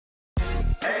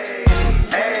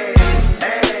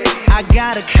I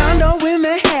got a condo in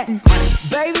Manhattan.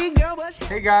 Baby girl, what's...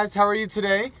 Hey guys, how are you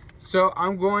today? So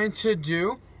I'm going to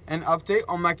do an update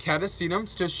on my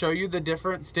Catasetums to show you the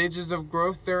different stages of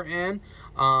growth they're in.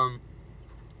 And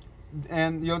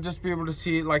you'll just be able to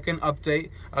see like an update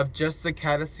of just the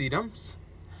Catasetums.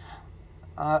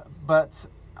 But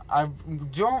I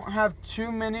don't have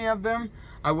too many of them.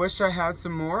 I wish I had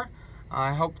some more.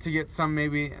 I hope to get some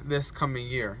maybe this coming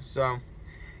year. So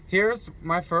here's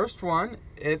my first one.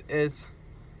 It is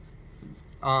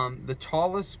the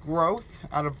tallest growth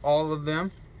out of all of them.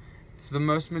 It's the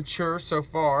most mature so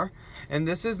far. And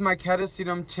this is my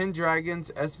Catasetum 10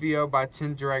 Dragons SVO by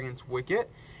 10 Dragons Wicket.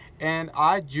 And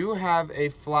I do have a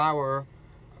flower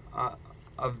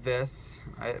of this.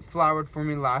 It flowered for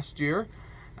me last year.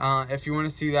 If you want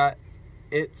to see that,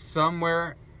 it's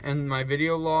somewhere in my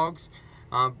video logs.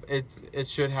 It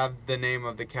should have the name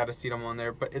of the Catasetum on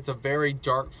there, but it's a very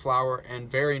dark flower and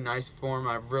very nice form.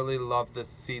 I really love this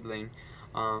seedling,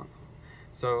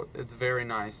 so it's very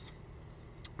nice.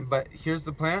 But here's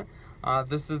the plant.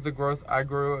 This is the growth I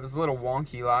grew. It was a little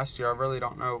wonky last year. I really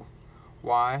don't know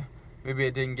why. Maybe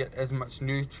it didn't get as much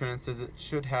nutrients as it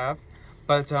should have.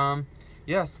 But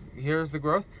yes, here's the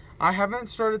growth. I haven't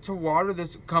started to water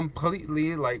this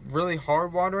completely, like really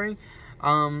hard watering.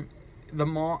 The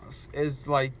moss is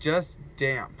like just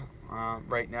damp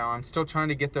right now. I'm still trying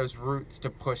to get those roots to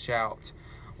push out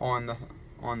on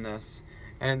this.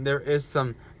 And there is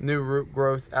some new root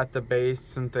growth at the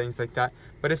base and things like that.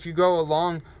 But if you go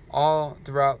along all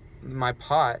throughout my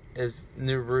pot is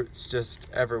new roots just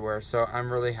everywhere. So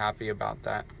I'm really happy about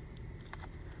that.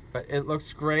 But it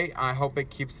looks great. I hope it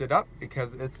keeps it up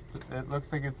because it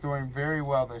looks like it's doing very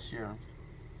well this year.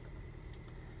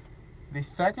 The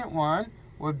second one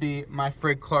would be my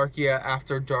Fred Clarkia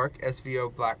After Dark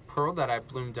SVO Black Pearl that I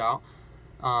bloomed out.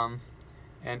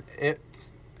 And it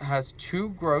has 2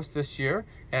 growths this year.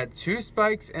 It had 2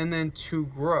 spikes and then 2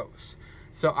 growths.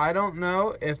 So I don't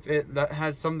know if that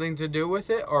had something to do with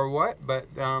it or what, but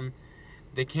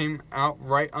they came out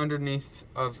right underneath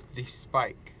of the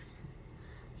spikes.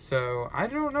 So I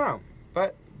don't know,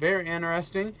 but very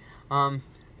interesting.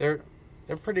 They're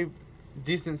pretty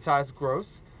decent sized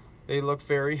growths. They look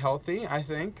very healthy, I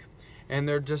think, and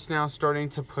they're just now starting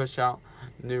to push out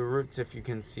new roots, if you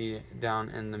can see it down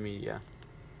in the media.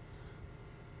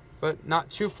 But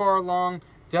not too far along.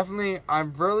 Definitely,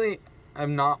 I'm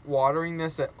not watering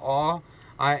this at all.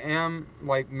 I am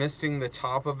like misting the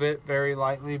top of it very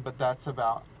lightly, but that's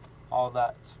about all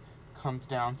that comes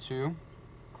down to.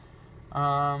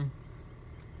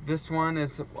 This one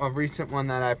is a recent one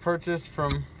that I purchased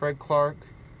from Fred Clark,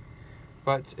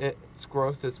 but its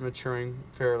growth is maturing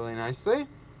fairly nicely.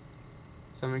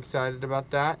 So I'm excited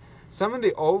about that. Some of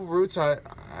the old roots I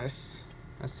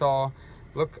saw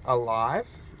look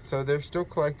alive, so they're still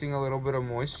collecting a little bit of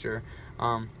moisture.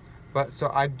 But so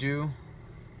I do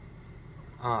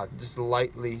just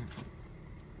lightly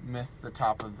miss the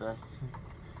top of this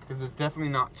because it's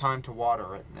definitely not time to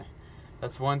water it.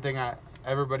 That's one thing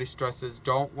everybody stresses: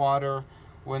 don't water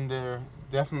when they're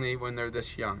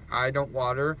this young. I don't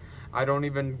water. I don't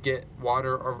even get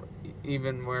water or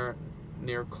even where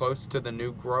near close to the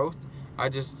new growth. I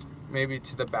just maybe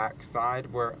to the back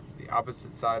side where the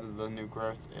opposite side of the new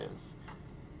growth is.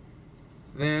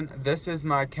 Then this is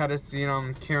my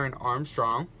Catasetum Karen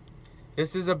Armstrong.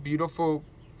 This is a beautiful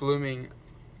blooming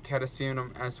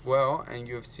Catasetum as well, and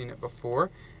you have seen it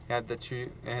before. It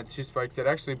had 2 spikes. It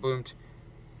actually bloomed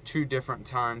 2 different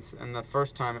times, and the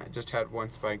first time it just had 1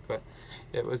 spike, but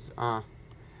it was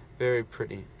very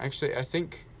pretty. Actually, I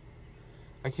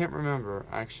can't remember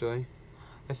actually.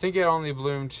 I think it only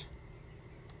bloomed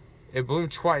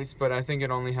twice, but I think it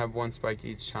only had 1 spike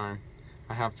each time.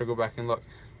 I have to go back and look.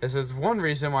 This is one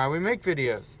reason why we make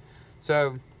videos.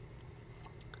 So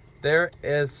there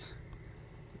is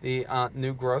the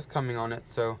new growth coming on it.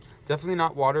 So definitely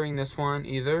not watering this one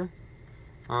either.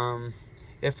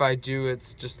 If I do,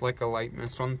 it's just like a light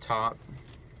mist on the top.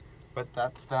 But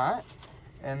that's that.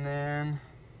 And then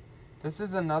this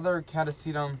is another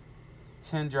Catasetum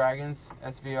 10 Dragons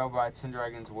SVO by 10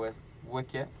 Dragons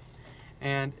Wicket.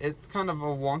 And it's kind of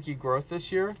a wonky growth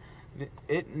this year.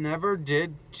 It never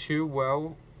did too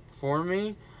well for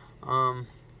me. I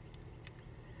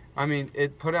mean,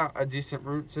 it put out a decent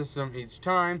root system each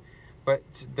time,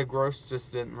 but the growths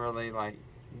just didn't really like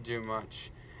do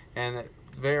much. And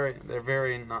they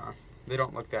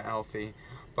don't look that healthy.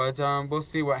 But we'll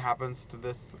see what happens to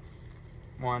this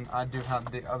one. I do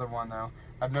have the other one though.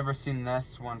 I've never seen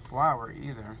this one flower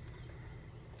either.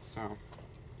 So,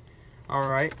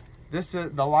 alright. this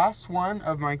is the last one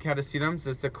of my Catasetums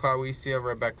is the Clowesia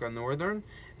Rebecca Northern.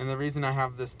 And the reason I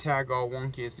have this tag all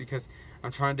wonky is because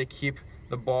I'm trying to keep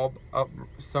the bulb up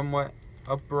somewhat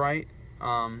upright.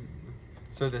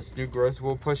 So this new growth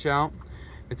will push out.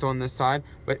 It's on this side.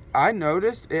 But I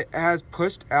noticed it has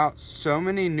pushed out so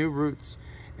many new roots.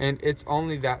 And it's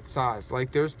only that size.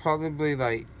 Like there's probably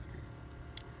like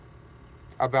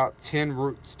about 10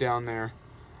 roots down there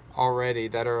already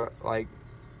that are like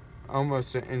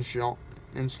almost an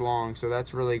inch long. So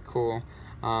that's really cool.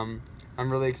 I'm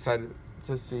really excited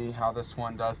to see how this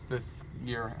one does this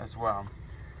year as well.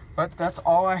 But that's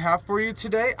all I have for you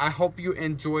today. I hope you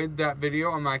enjoyed that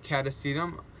video on my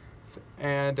Catasetum,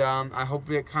 and I hope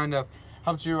it kind of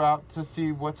helped you out to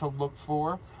see what to look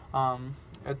for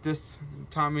at this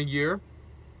time of year,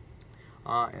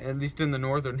 at least in the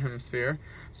northern hemisphere.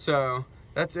 So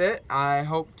that's it. I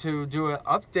hope to do an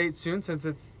update soon since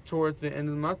it's towards the end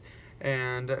of the month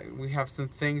and we have some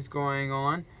things going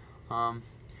on.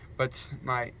 But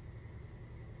my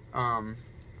my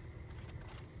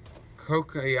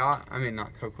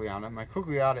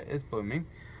cochleata is blooming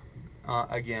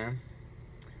again.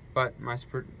 But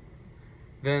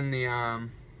then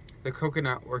the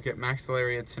coconut orchid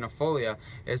Maxillaria tenuifolia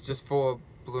is just full of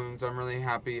blooms. I'm really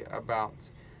happy about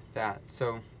that.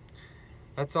 So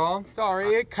that's all.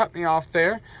 Sorry, it cut me off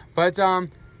there. But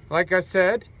like I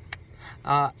said,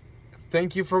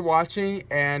 thank you for watching,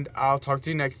 and I'll talk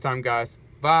to you next time, guys.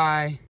 Bye.